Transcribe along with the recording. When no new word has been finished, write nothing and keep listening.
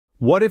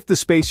What if the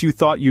space you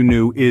thought you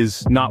knew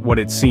is not what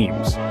it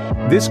seems?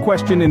 This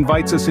question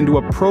invites us into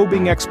a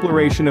probing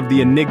exploration of the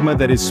enigma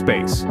that is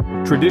space.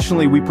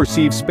 Traditionally, we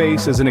perceive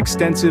space as an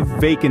extensive,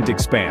 vacant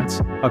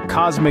expanse, a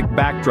cosmic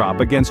backdrop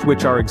against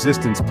which our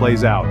existence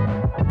plays out.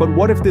 But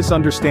what if this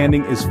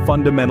understanding is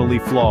fundamentally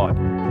flawed?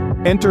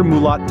 Enter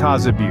Mulat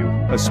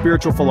Tazebew, a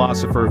spiritual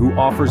philosopher who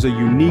offers a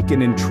unique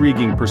and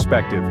intriguing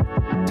perspective.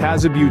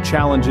 Tazebew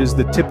challenges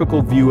the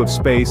typical view of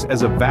space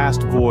as a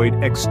vast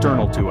void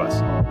external to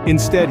us.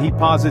 Instead, he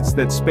posits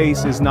that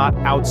space is not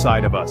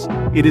outside of us,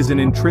 it is an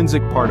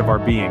intrinsic part of our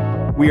being.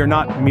 We are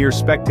not mere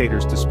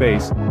spectators to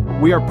space,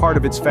 we are part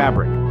of its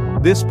fabric.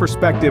 This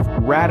perspective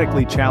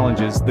radically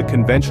challenges the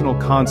conventional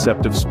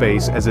concept of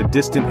space as a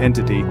distant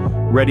entity,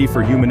 ready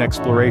for human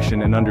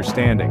exploration and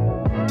understanding.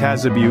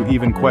 Tazebew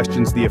even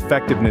questions the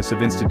effectiveness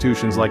of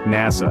institutions like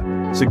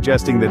NASA,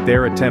 suggesting that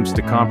their attempts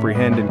to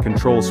comprehend and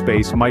control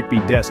space might be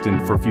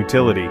destined for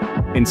futility.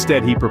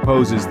 Instead, he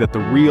proposes that the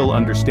real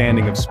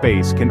understanding of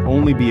space can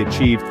only be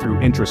achieved through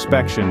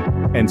introspection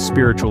and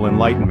spiritual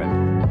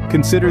enlightenment.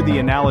 Consider the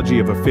analogy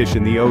of a fish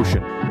in the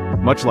ocean.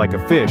 Much like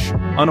a fish,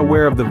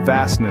 unaware of the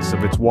vastness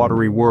of its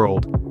watery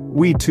world,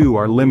 we too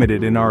are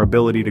limited in our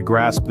ability to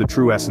grasp the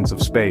true essence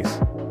of space.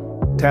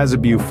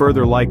 Tazebew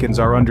further likens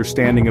our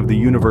understanding of the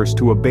universe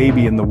to a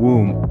baby in the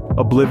womb,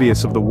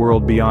 oblivious of the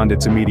world beyond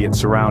its immediate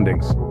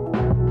surroundings.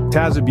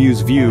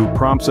 Tazebew's view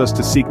prompts us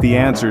to seek the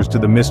answers to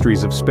the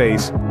mysteries of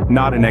space,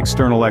 not in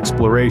external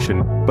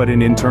exploration, but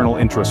in internal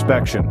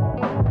introspection.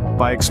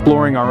 By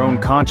exploring our own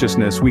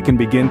consciousness, we can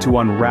begin to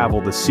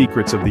unravel the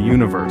secrets of the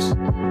universe.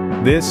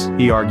 This,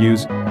 he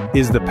argues,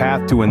 is the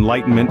path to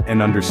enlightenment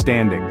and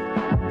understanding.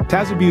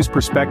 Tazebew's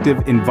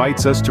perspective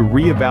invites us to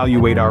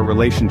reevaluate our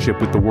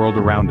relationship with the world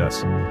around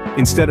us.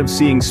 Instead of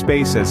seeing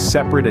space as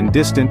separate and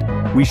distant,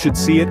 we should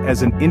see it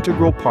as an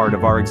integral part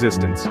of our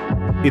existence.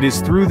 It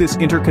is through this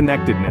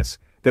interconnectedness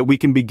that we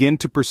can begin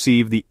to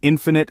perceive the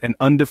infinite and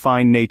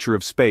undefined nature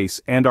of space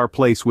and our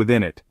place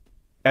within it.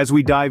 As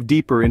we dive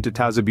deeper into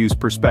Tazebew's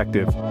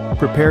perspective,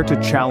 prepare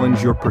to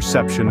challenge your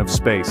perception of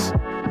space.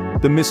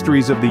 The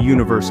mysteries of the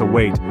universe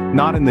await,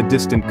 not in the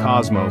distant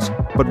cosmos,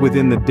 but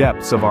within the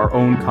depths of our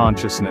own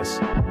consciousness.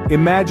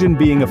 Imagine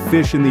being a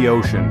fish in the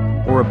ocean,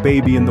 or a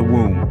baby in the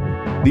womb.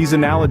 These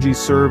analogies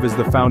serve as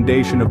the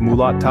foundation of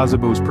Mulat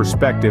Tazebew's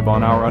perspective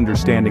on our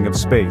understanding of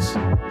space.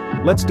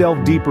 Let's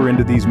delve deeper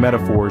into these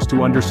metaphors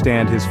to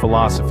understand his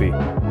philosophy.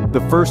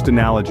 The first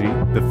analogy,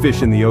 the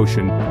fish in the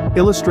ocean,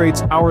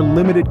 illustrates our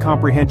limited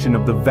comprehension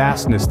of the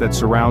vastness that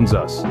surrounds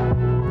us.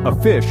 A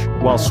fish,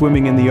 while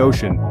swimming in the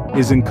ocean,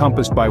 is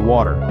encompassed by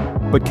water.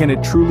 But can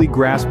it truly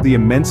grasp the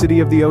immensity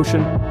of the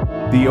ocean?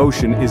 The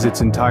ocean is its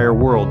entire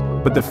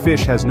world, but the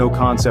fish has no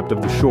concept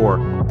of the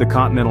shore, the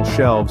continental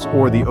shelves,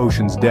 or the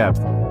ocean's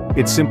depth.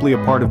 It's simply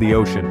a part of the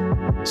ocean.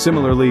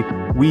 Similarly,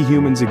 we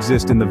humans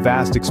exist in the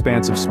vast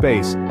expanse of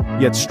space,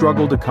 yet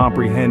struggle to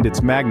comprehend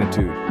its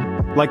magnitude.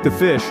 Like the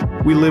fish,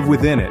 we live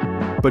within it,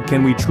 but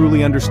can we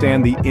truly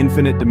understand the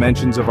infinite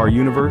dimensions of our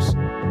universe?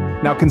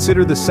 Now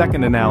consider the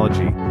second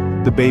analogy,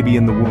 the baby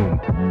in the womb.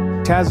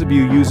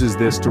 Tazebew uses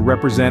this to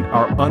represent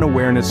our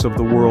unawareness of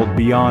the world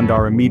beyond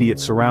our immediate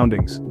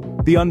surroundings.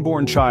 The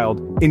unborn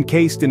child,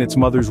 encased in its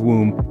mother's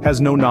womb,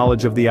 has no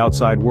knowledge of the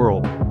outside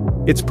world.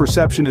 Its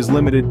perception is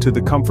limited to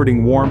the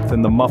comforting warmth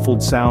and the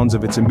muffled sounds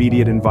of its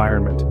immediate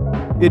environment.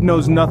 It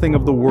knows nothing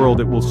of the world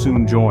it will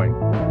soon join.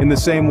 In the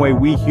same way,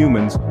 we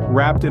humans,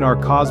 wrapped in our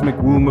cosmic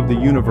womb of the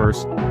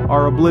universe,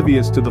 are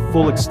oblivious to the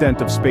full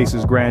extent of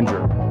space's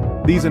grandeur.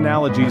 These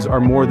analogies are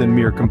more than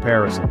mere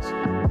comparisons.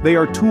 They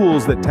are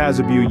tools that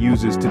Tazebew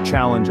uses to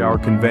challenge our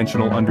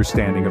conventional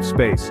understanding of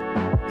space.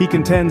 He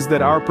contends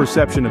that our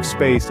perception of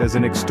space as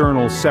an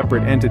external,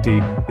 separate entity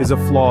is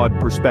a flawed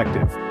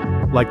perspective.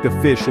 Like the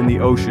fish in the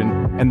ocean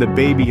and the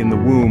baby in the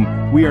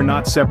womb, we are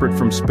not separate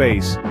from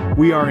space,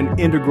 we are an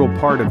integral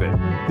part of it.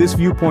 This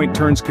viewpoint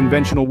turns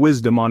conventional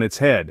wisdom on its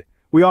head.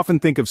 We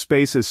often think of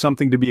space as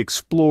something to be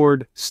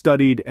explored,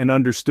 studied, and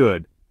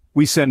understood.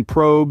 We send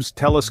probes,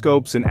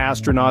 telescopes, and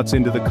astronauts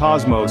into the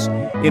cosmos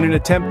in an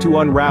attempt to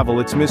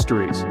unravel its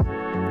mysteries.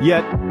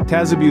 Yet,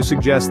 Tazebew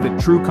suggests that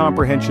true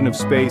comprehension of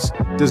space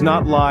does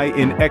not lie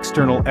in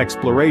external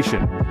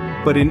exploration,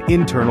 but in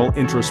internal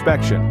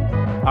introspection.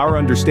 Our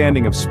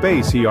understanding of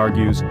space, he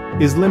argues,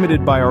 is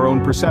limited by our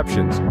own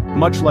perceptions,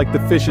 much like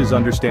the fish's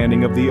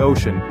understanding of the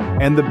ocean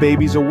and the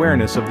baby's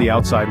awareness of the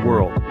outside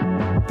world.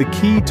 The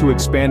key to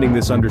expanding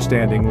this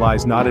understanding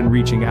lies not in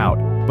reaching out,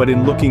 but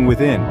in looking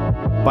within.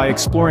 By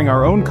exploring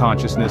our own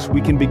consciousness, we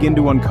can begin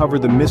to uncover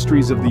the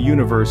mysteries of the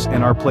universe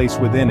and our place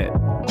within it.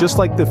 Just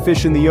like the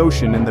fish in the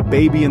ocean and the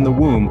baby in the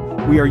womb,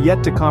 we are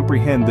yet to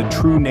comprehend the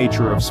true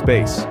nature of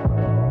space.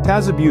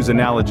 Tazebew's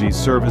analogies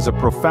serve as a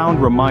profound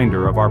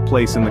reminder of our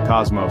place in the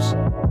cosmos.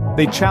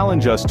 They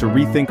challenge us to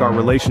rethink our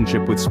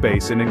relationship with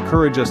space and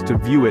encourage us to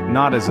view it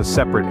not as a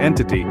separate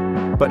entity,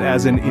 but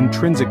as an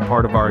intrinsic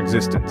part of our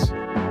existence.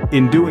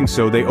 In doing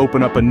so, they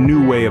open up a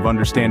new way of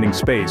understanding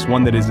space,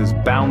 one that is as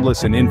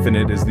boundless and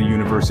infinite as the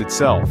universe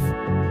itself.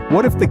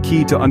 What if the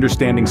key to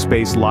understanding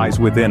space lies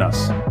within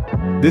us?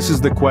 This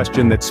is the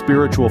question that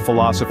spiritual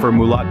philosopher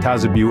Mulat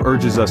Tazebew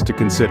urges us to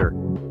consider.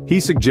 He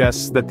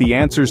suggests that the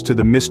answers to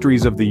the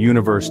mysteries of the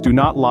universe do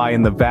not lie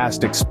in the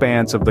vast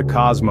expanse of the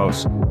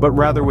cosmos, but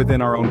rather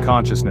within our own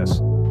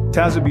consciousness.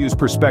 Tazebew's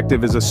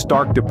perspective is a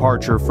stark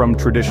departure from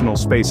traditional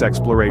space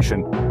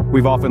exploration.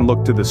 We've often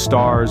looked to the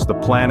stars, the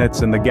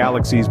planets, and the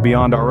galaxies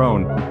beyond our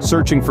own,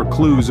 searching for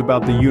clues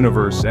about the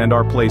universe and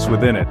our place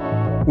within it.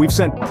 We've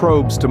sent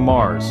probes to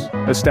Mars,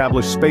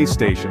 established space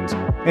stations,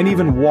 and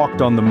even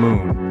walked on the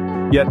moon.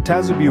 Yet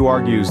Tazebew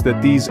argues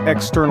that these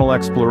external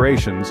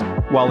explorations,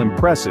 while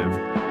impressive,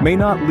 may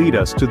not lead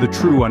us to the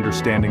true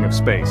understanding of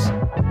space.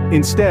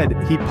 Instead,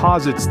 he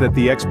posits that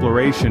the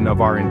exploration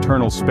of our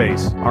internal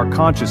space, our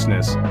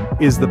consciousness,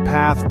 is the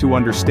path to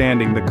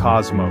understanding the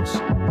cosmos.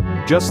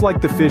 Just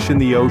like the fish in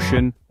the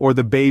ocean or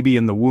the baby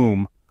in the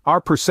womb, our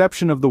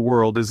perception of the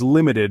world is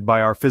limited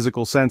by our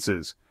physical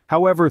senses.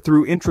 However,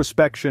 through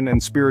introspection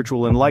and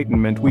spiritual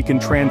enlightenment, we can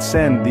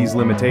transcend these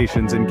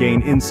limitations and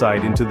gain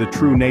insight into the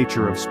true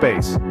nature of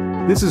space.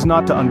 This is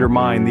not to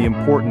undermine the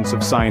importance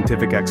of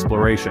scientific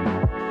exploration.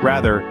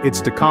 Rather, it's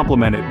to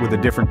complement it with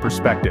a different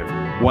perspective,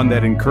 one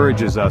that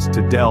encourages us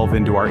to delve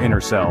into our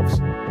inner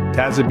selves.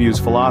 Tazebew's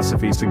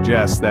philosophy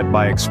suggests that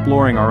by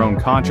exploring our own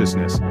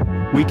consciousness,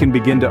 we can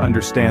begin to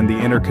understand the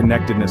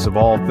interconnectedness of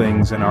all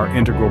things and our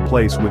integral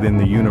place within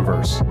the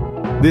universe.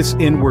 This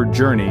inward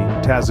journey,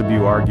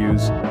 Tazebew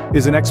argues,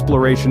 is an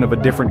exploration of a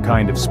different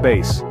kind of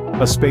space,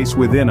 a space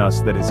within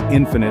us that is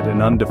infinite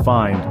and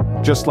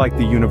undefined, just like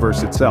the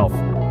universe itself.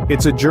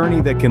 It's a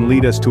journey that can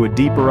lead us to a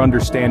deeper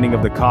understanding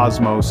of the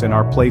cosmos and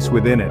our place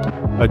within it,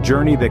 a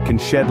journey that can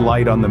shed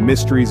light on the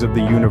mysteries of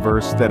the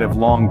universe that have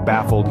long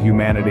baffled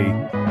humanity.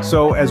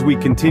 So, as we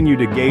continue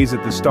to gaze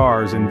at the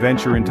stars and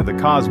venture into the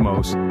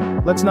cosmos,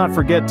 let's not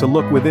forget to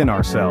look within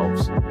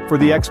ourselves, for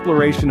the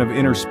exploration of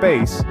inner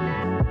space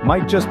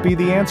might just be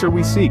the answer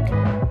we seek.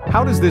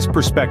 How does this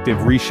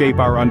perspective reshape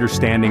our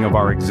understanding of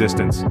our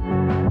existence?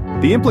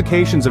 The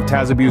implications of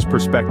Tazebew's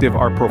perspective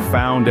are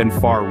profound and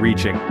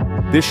far-reaching.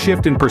 This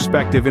shift in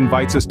perspective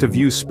invites us to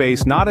view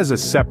space not as a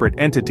separate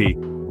entity,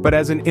 but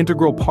as an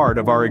integral part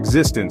of our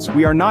existence.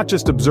 We are not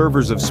just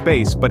observers of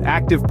space, but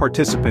active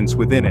participants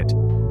within it.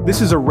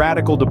 This is a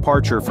radical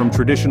departure from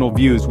traditional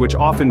views which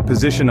often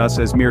position us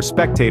as mere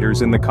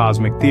spectators in the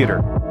cosmic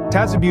theater.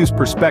 Tazebew's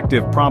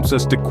perspective prompts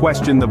us to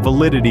question the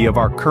validity of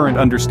our current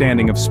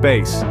understanding of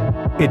space.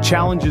 It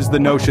challenges the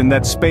notion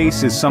that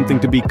space is something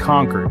to be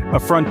conquered, a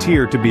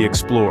frontier to be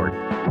explored.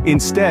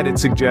 Instead, it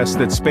suggests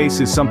that space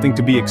is something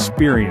to be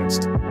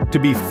experienced, to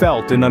be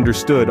felt and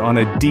understood on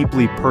a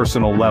deeply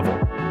personal level.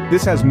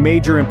 This has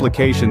major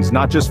implications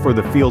not just for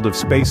the field of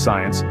space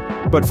science,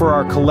 but for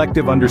our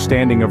collective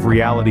understanding of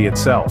reality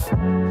itself.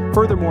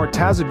 Furthermore,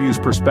 Tazebew's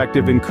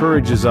perspective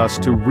encourages us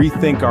to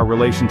rethink our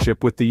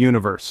relationship with the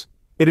universe.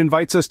 It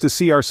invites us to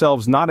see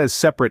ourselves not as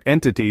separate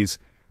entities,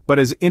 but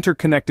as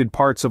interconnected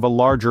parts of a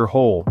larger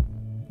whole.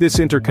 This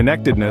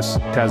interconnectedness,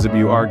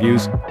 Tazebew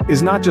argues,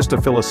 is not just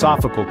a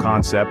philosophical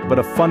concept but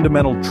a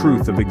fundamental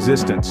truth of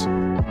existence.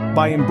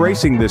 By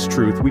embracing this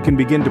truth, we can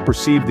begin to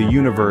perceive the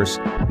universe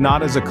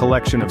not as a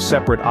collection of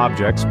separate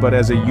objects but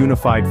as a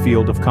unified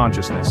field of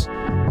consciousness.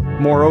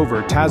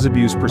 Moreover,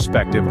 Tazebew's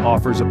perspective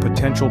offers a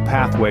potential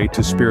pathway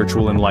to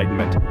spiritual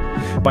enlightenment.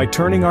 By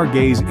turning our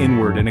gaze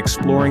inward and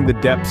exploring the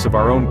depths of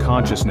our own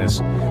consciousness,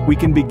 we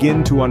can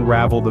begin to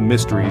unravel the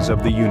mysteries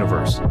of the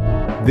universe.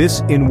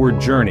 This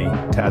inward journey,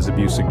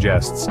 Tazebew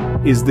suggests,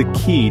 is the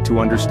key to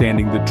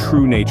understanding the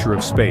true nature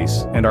of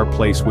space and our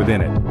place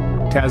within it.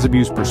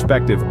 Tazebew's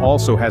perspective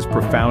also has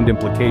profound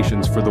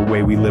implications for the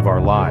way we live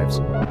our lives.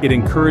 It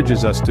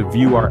encourages us to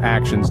view our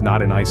actions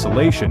not in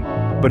isolation,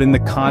 but in the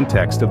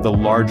context of the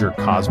larger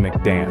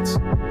cosmic dance.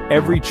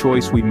 Every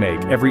choice we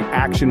make, every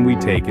action we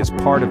take is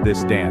part of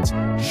this dance,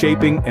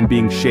 shaping and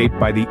being shaped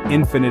by the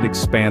infinite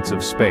expanse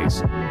of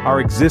space. Our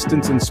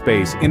existence in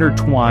space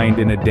intertwined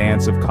in a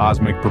dance of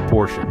cosmic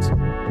proportions.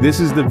 This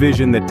is the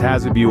vision that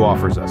Tazebew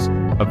offers us,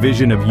 a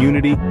vision of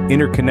unity,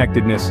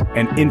 interconnectedness,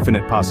 and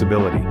infinite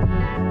possibility.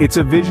 It's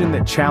a vision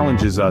that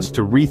challenges us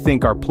to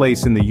rethink our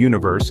place in the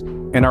universe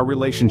and our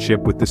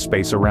relationship with the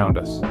space around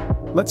us.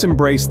 Let's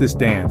embrace this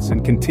dance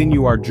and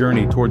continue our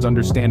journey towards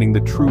understanding the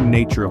true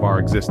nature of our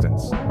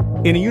existence.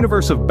 In a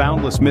universe of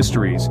boundless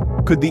mysteries,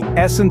 could the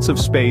essence of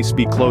space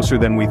be closer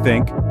than we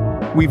think?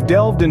 We've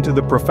delved into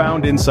the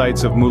profound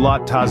insights of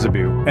Mulat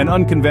Tazebew, an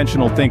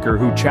unconventional thinker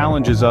who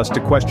challenges us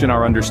to question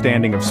our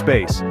understanding of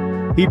space.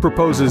 He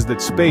proposes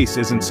that space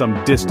isn't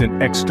some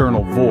distant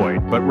external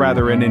void, but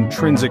rather an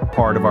intrinsic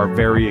part of our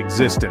very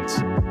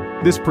existence.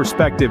 This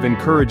perspective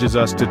encourages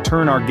us to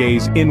turn our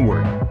gaze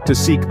inward, to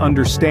seek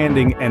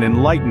understanding and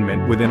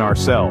enlightenment within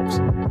ourselves.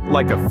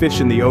 Like a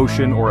fish in the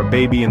ocean or a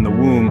baby in the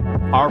womb,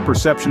 our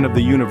perception of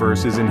the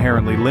universe is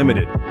inherently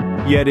limited.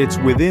 Yet it's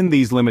within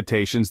these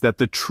limitations that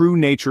the true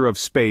nature of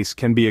space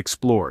can be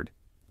explored.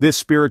 This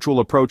spiritual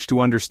approach to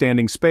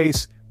understanding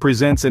space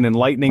presents an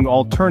enlightening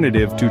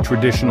alternative to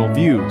traditional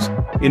views,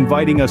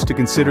 inviting us to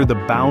consider the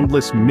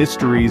boundless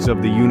mysteries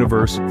of the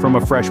universe from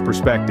a fresh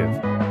perspective.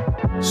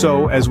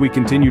 So, as we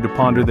continue to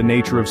ponder the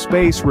nature of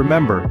space,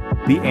 remember,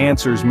 the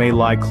answers may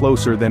lie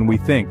closer than we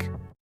think.